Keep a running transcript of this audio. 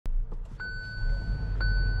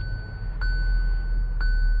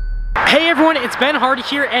Hey everyone, it's Ben Hardy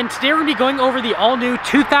here, and today we're going to be going over the all-new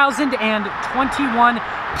 2021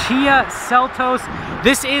 Kia Seltos.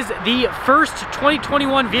 This is the first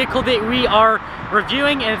 2021 vehicle that we are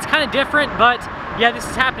reviewing, and it's kind of different, but yeah, this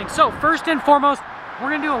is happening. So first and foremost, we're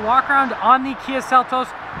going to do a walk around on the Kia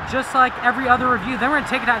Seltos, just like every other review. Then we're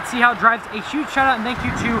going to take it out and see how it drives. A huge shout out and thank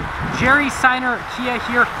you to Jerry Signer Kia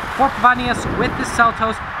here for providing us with the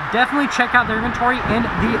Seltos. Definitely check out their inventory in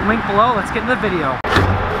the link below. Let's get into the video.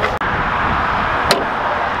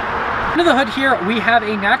 Under the hood here, we have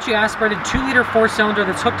a naturally aspirated 2-liter 4-cylinder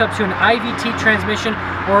that's hooked up to an AWD transmission,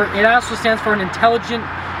 or it also stands for an intelligent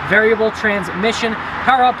variable transmission.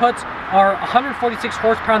 Power outputs are 146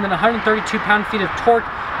 horsepower and then 132 pound-feet of torque.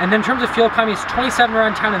 And then in terms of fuel economy, it's 27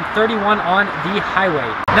 around town and 31 on the highway.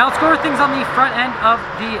 Now let's go over things on the front end of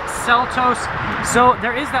the Seltos. So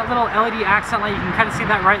there is that little LED accent light. You can kind of see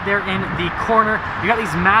that right there in the corner. You got these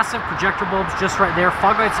massive projector bulbs just right there.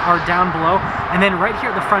 Fog lights are down below. And then right here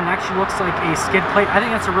at the front, it actually looks like a skid plate. I think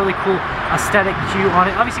that's a really cool aesthetic cue on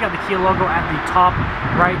it. Obviously you got the Kia logo at the top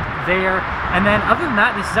right there. And then other than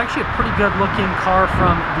that, this is actually a pretty good looking car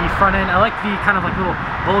from the front end. I like the kind of like little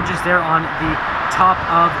bulges there on the top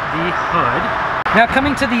of the hood. Now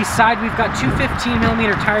coming to the side, we've got two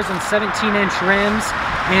 15mm tires on 17-inch rims.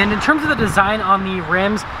 And in terms of the design on the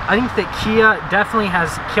rims, I think that Kia definitely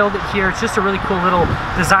has killed it here. It's just a really cool little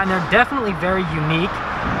design. They're definitely very unique.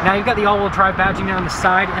 Now you've got the all-wheel drive badging there on the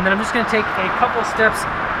side, and then I'm just going to take a couple steps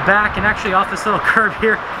back and actually off this little curve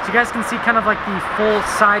here so you guys can see kind of like the full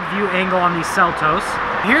side view angle on the Seltos.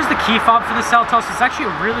 Here's the key fob for the Seltos. It's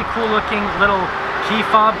actually a really cool looking little key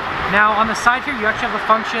fob. Now on the side here, you actually have the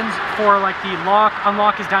functions for like the lock,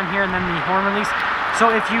 unlock is down here, and then the horn release. So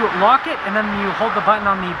if you lock it and then you hold the button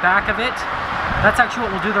on the back of it, that's actually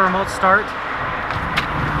what will do the remote start.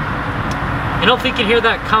 And hopefully you can hear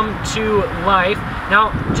that come to life.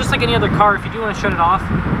 Now, just like any other car, if you do want to shut it off,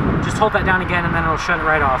 just hold that down again and then it'll shut it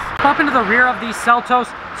right off. Pop into the rear of the Seltos.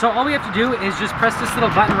 So all we have to do is just press this little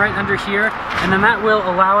button right under here, and then that will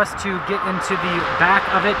allow us to get into the back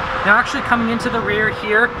of it. Now actually coming into the rear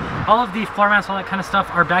here, all of the floor mats, all that kind of stuff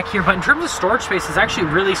are back here, but in terms of storage space, it's actually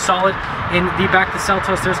really solid in the back of the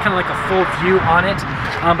Seltos. There's kind of like a full view on it,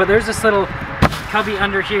 but there's this little cubby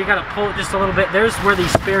under here. You got to pull it just a little bit. There's where the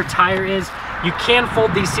spare tire is. You can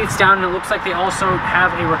fold these seats down, and it looks like they also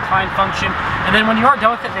have a recline function. And then when you are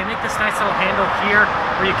done with it, they make this nice little handle here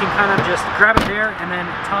where you can kind of just grab it there and then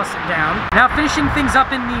toss it down. Now finishing things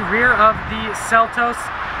up in the rear of the Seltos,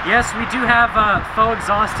 yes, we do have faux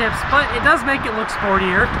exhaust tips, but it does make it look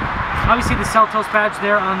sportier. Obviously the Seltos badge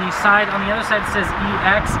there on the side. On the other side it says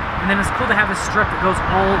EX, and then it's cool to have a strip that goes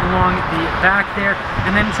all along the back there.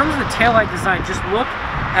 And then in terms of the taillight design, just look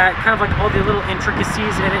at kind of like all the little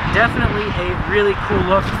intricacies in it. Definitely a really cool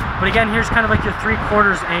look. But again, here's kind of like your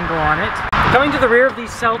 3/4 angle on it. Coming to the rear of the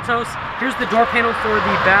Seltos, here's the door panel for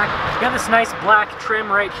the back. You got this nice black trim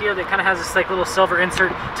right here that kind of has this like little silver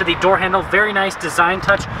insert to the door handle. Very nice design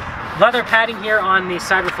touch. Leather padding here on the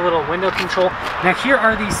side with a little window control. Now here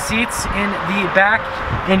are the seats in the back,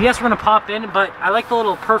 and yes, we're going to pop in, but I like the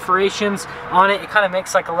little perforations on it. It kind of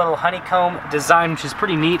makes like a little honeycomb design, which is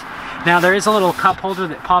pretty neat. Now there is a little cup holder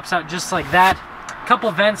that pops out just like that. Couple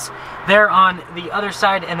vents there on the other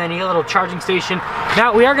side, and then you get a little charging station.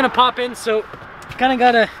 Now we are going to pop in, so kind of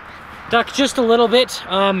got to duck just a little bit.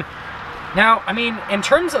 Now, I mean, in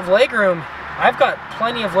terms of legroom, I've got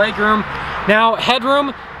plenty of legroom. Now,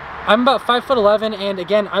 headroom, I'm about 5'11", and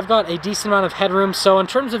again, I've got a decent amount of headroom. So in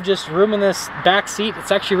terms of just room in this back seat,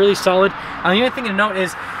 it's actually really solid. The only thing to note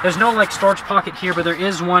is there's no like storage pocket here, but there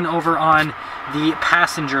is one over on the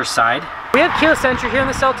passenger side. We have keyless entry here in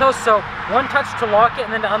the Seltos, so one touch to lock it,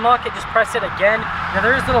 and then to unlock it, just press it again. Now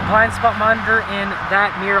there is a little blind spot monitor in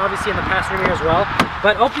that mirror, obviously in the passenger mirror as well.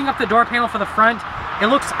 But opening up the door panel for the front, it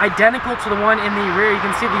looks identical to the one in the rear. You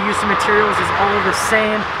can see the use of materials is all the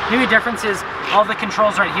same. The only difference is all the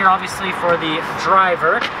controls right here, obviously for the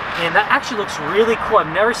driver. And that actually looks really cool. I've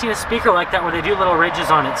never seen a speaker like that where they do little ridges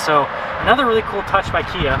on it. So another really cool touch by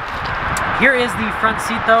Kia. Here is the front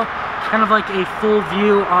seat though. Kind of like a full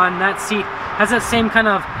view on that seat. Has that same kind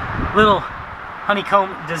of little honeycomb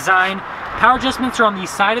design. Power adjustments are on the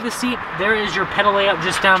side of the seat. There is your pedal layout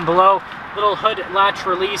just down below. Little hood latch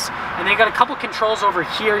release, and then you got a couple controls over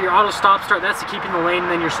here. Your auto stop start, that's to keep in the lane,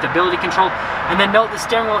 and then your stability control. And then note the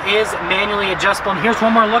steering wheel is manually adjustable. And here's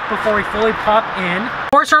one more look before we fully pop in.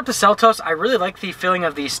 Before I start up the Seltos, I really like the feeling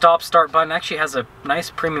of the stop start button. It actually has a nice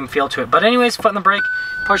premium feel to it. But anyways, foot on the brake,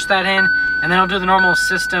 push that in, and then I'll do the normal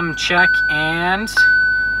system check, and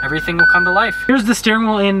everything will come to life. Here's the steering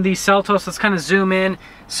wheel in the Seltos. Let's kind of zoom in.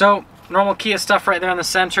 So normal Kia stuff right there in the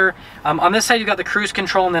center. On this side, you've got the cruise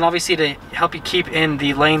control, and then obviously to help you keep in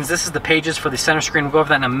the lanes, this is the pages for the center screen. We'll go over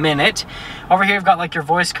that in a minute. Over here, you've got like your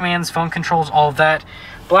voice commands, phone controls, all of that.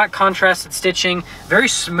 Black contrasted stitching, very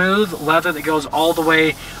smooth leather that goes all the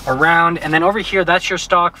way around. And then over here, that's your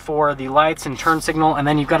stock for the lights and turn signal. And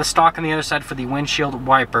then you've got a stock on the other side for the windshield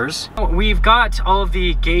wipers. We've got all of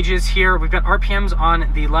the gauges here. We've got RPMs on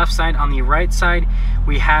the left side. On the right side,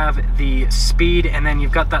 we have the speed, and then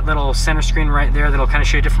you've got that little center screen right there that'll kind of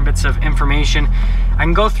show you different bits of information. I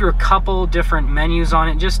can go through a couple different menus on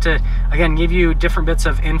it just to, again, give you different bits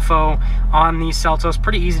of info on the Seltos.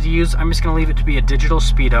 Pretty easy to use. I'm just going to leave it to be a digital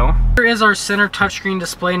speedo. Here is our center touchscreen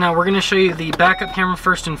display. Now we're going to show you the backup camera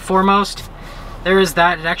first and foremost. There is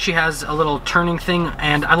that. It actually has a little turning thing,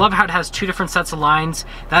 and I love how it has two different sets of lines.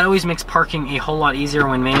 That always makes parking a whole lot easier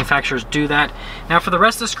when manufacturers do that. Now for the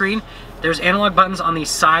rest of the screen, there's analog buttons on the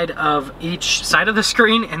side of each side of the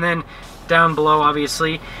screen, and then down below,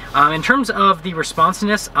 obviously. In terms of the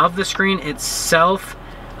responsiveness of the screen itself,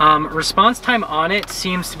 response time on it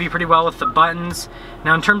seems to be pretty well with the buttons.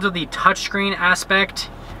 Now in terms of the touchscreen aspect,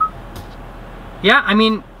 yeah, I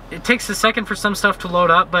mean, it takes a second for some stuff to load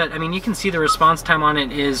up, but I mean, you can see the response time on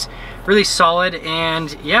it is really solid.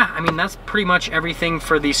 And yeah, I mean, that's pretty much everything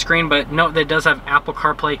for the screen, but note that it does have Apple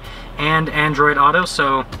CarPlay and Android Auto,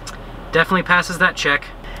 so definitely passes that check.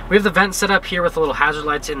 We have the vent set up here with the little hazard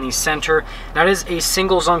lights in the center. That is a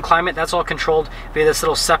single zone climate. That's all controlled via this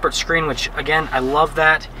little separate screen, which again, I love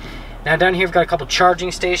that. Now down here we've got a couple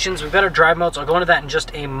charging stations. We've got our drive modes. I'll go into that in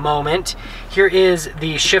just a moment. Here is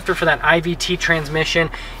the shifter for that IVT transmission,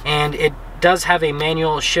 and it does have a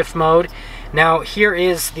manual shift mode. Now here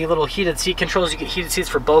is the little heated seat controls. You get heated seats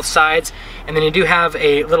for both sides, and then you do have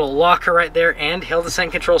a little locker right there and hill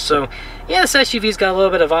descent control. So yeah, this SUV's got a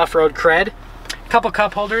little bit of off-road cred. Couple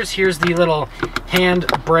cup holders. Here's the little hand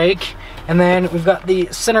brake, and then we've got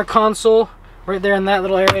the center console right there in that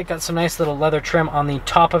little area. Got some nice little leather trim on the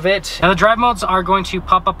top of it. Now the drive modes are going to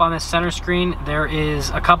pop up on this center screen. There is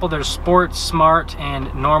a couple. There's sport, smart,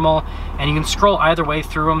 and normal, and you can scroll either way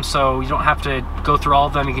through them, so you don't have to go through all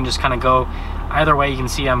of them. You can just kind of go either way. You can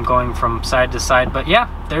see I'm going from side to side, but yeah,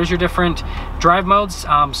 there's your different drive modes.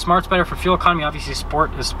 Smart's better for fuel economy. Obviously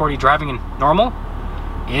sport is sporty driving, and normal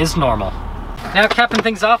is normal. Now capping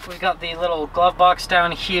things off, we've got the little glove box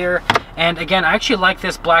down here. And again, I actually like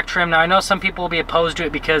this black trim. Now I know some people will be opposed to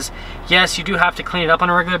it because yes, you do have to clean it up on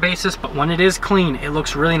a regular basis, but when it is clean, it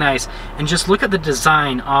looks really nice. And just look at the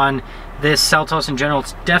design on this Seltos in general.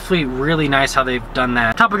 It's definitely really nice how they've done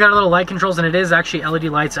that. Top, we got a little light controls, and it is actually LED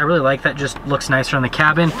lights. I really like that. Just looks nicer in the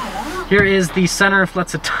cabin. Here is the center,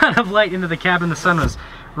 lets a ton of light into the cabin. The sun was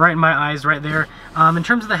right in my eyes right there. In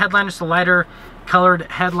terms of the headliner, just a lighter colored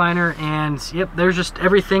headliner, and yep, there's just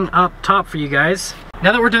everything up top for you guys.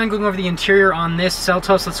 Now that we're done going over the interior on this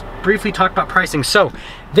Seltos, let's briefly talk about pricing. So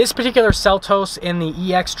this particular Seltos in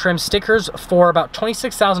the EX trim stickers for about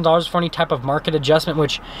 $26,000 for any type of market adjustment,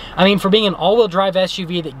 which, I mean, for being an all-wheel drive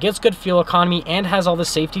SUV that gets good fuel economy and has all the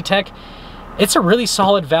safety tech, it's a really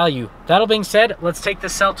solid value. That all being said, let's take the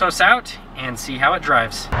Seltos out and see how it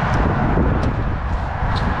drives.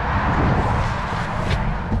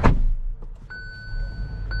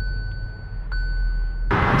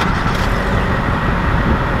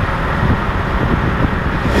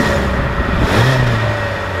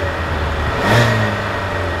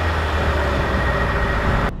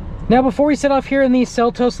 Now before we set off here in the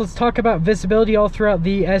Seltos, let's talk about visibility all throughout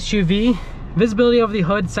the SUV. Visibility over the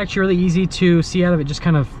hood, it's actually really easy to see out of it. Just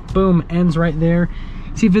kind of boom, ends right there.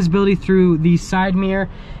 See visibility through the side mirror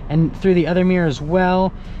and through the other mirror as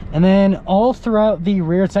well. And then all throughout the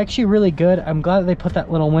rear, it's actually really good. I'm glad that they put that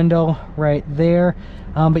little window right there.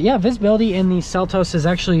 But yeah, visibility in the Seltos is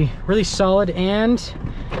actually really solid. And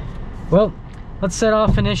well, let's set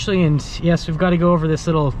off initially, and yes, we've got to go over this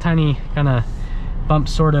little tiny kind of bump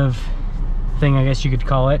sort of thing, I guess you could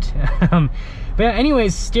call it. But yeah,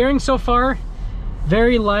 anyways, steering so far,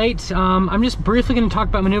 very light. I'm just briefly going to talk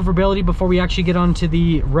about maneuverability before we actually get onto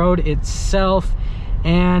the road itself.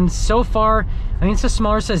 And so far, I mean, it's a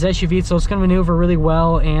smaller size SUV, so it's going to maneuver really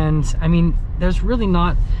well. And I mean, there's really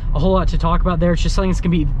not a whole lot to talk about there. It's just something that's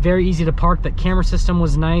going to be very easy to park. That camera system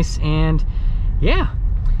was nice, and yeah,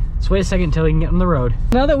 let's wait a second until we can get on the road.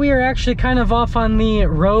 Now that we are actually kind of off on the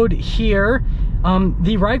road here,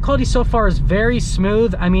 the ride quality so far is very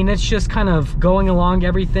smooth. I mean, it's just kind of going along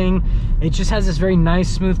everything. It just has this very nice,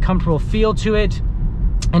 smooth, comfortable feel to it.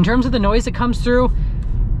 In terms of the noise that comes through,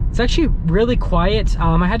 it's actually really quiet.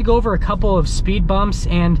 I had to go over a couple of speed bumps,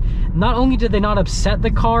 and not only did they not upset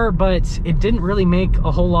the car, but it didn't really make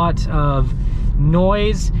a whole lot of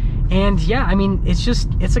noise. And yeah, I mean,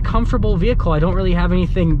 it's a comfortable vehicle. I don't really have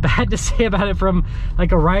anything bad to say about it from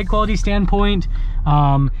like a ride quality standpoint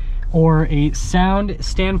or a sound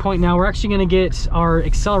standpoint. Now we're actually gonna get our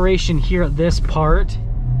acceleration here at this part.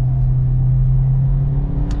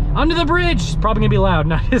 Under the bridge, it's probably gonna be loud,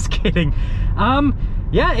 not just kidding.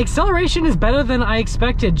 Yeah, acceleration is better than I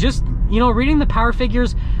expected. Just, you know, reading the power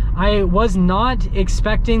figures, I was not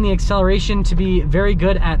expecting the acceleration to be very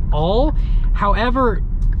good at all. However,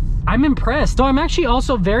 I'm impressed. So I'm actually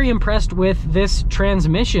also very impressed with this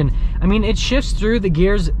transmission. I mean, it shifts through the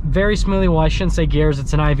gears very smoothly. Well, I shouldn't say gears,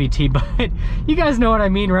 it's an IVT, but you guys know what I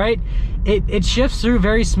mean, right? It shifts through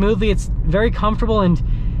very smoothly. It's very comfortable, and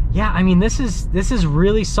yeah, I mean, this is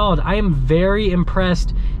really solid. I am very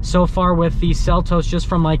impressed so far with the Seltos, just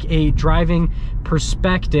from like a driving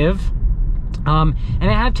perspective. And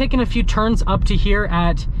I have taken a few turns up to here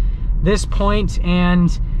at this point,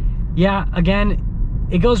 and yeah, again,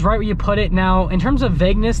 it goes right where you put it. Now, in terms of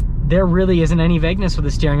vagueness, there really isn't any vagueness with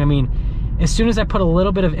the steering. I mean, as soon as I put a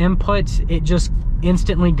little bit of input, it just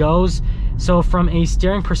instantly goes. So from a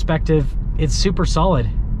steering perspective, it's super solid.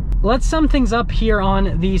 Let's sum things up here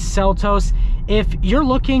on the Seltos. If you're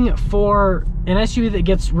looking for an SUV that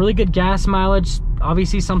gets really good gas mileage,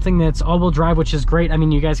 obviously something that's all-wheel drive, which is great. I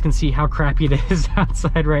mean, you guys can see how crappy it is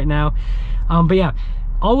outside right now. But yeah,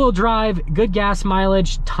 all-wheel drive, good gas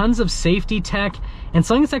mileage, tons of safety tech, and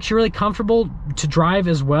something that's actually really comfortable to drive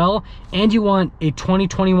as well, and you want a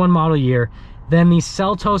 2021 model year, then the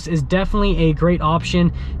Seltos is definitely a great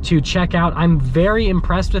option to check out. I'm very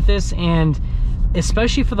impressed with this, and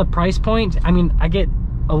especially for the price point. I mean, I get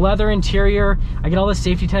a leather interior, I get all the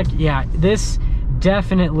safety tech. Yeah, this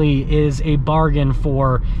definitely is a bargain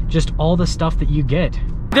for just all the stuff that you get.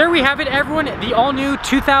 There we have it, everyone, the all-new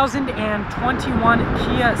 2021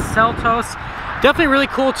 Kia Seltos. Definitely really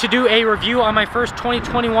cool to do a review on my first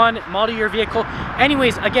 2021 model year vehicle.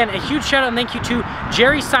 Anyways, again, a huge shout out and thank you to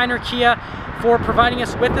Jerry Signer Kia for providing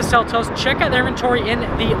us with the Seltos. Check out their inventory in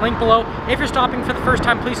the link below. If you're stopping for the first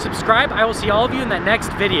time, please subscribe. I will see all of you in that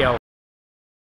next video.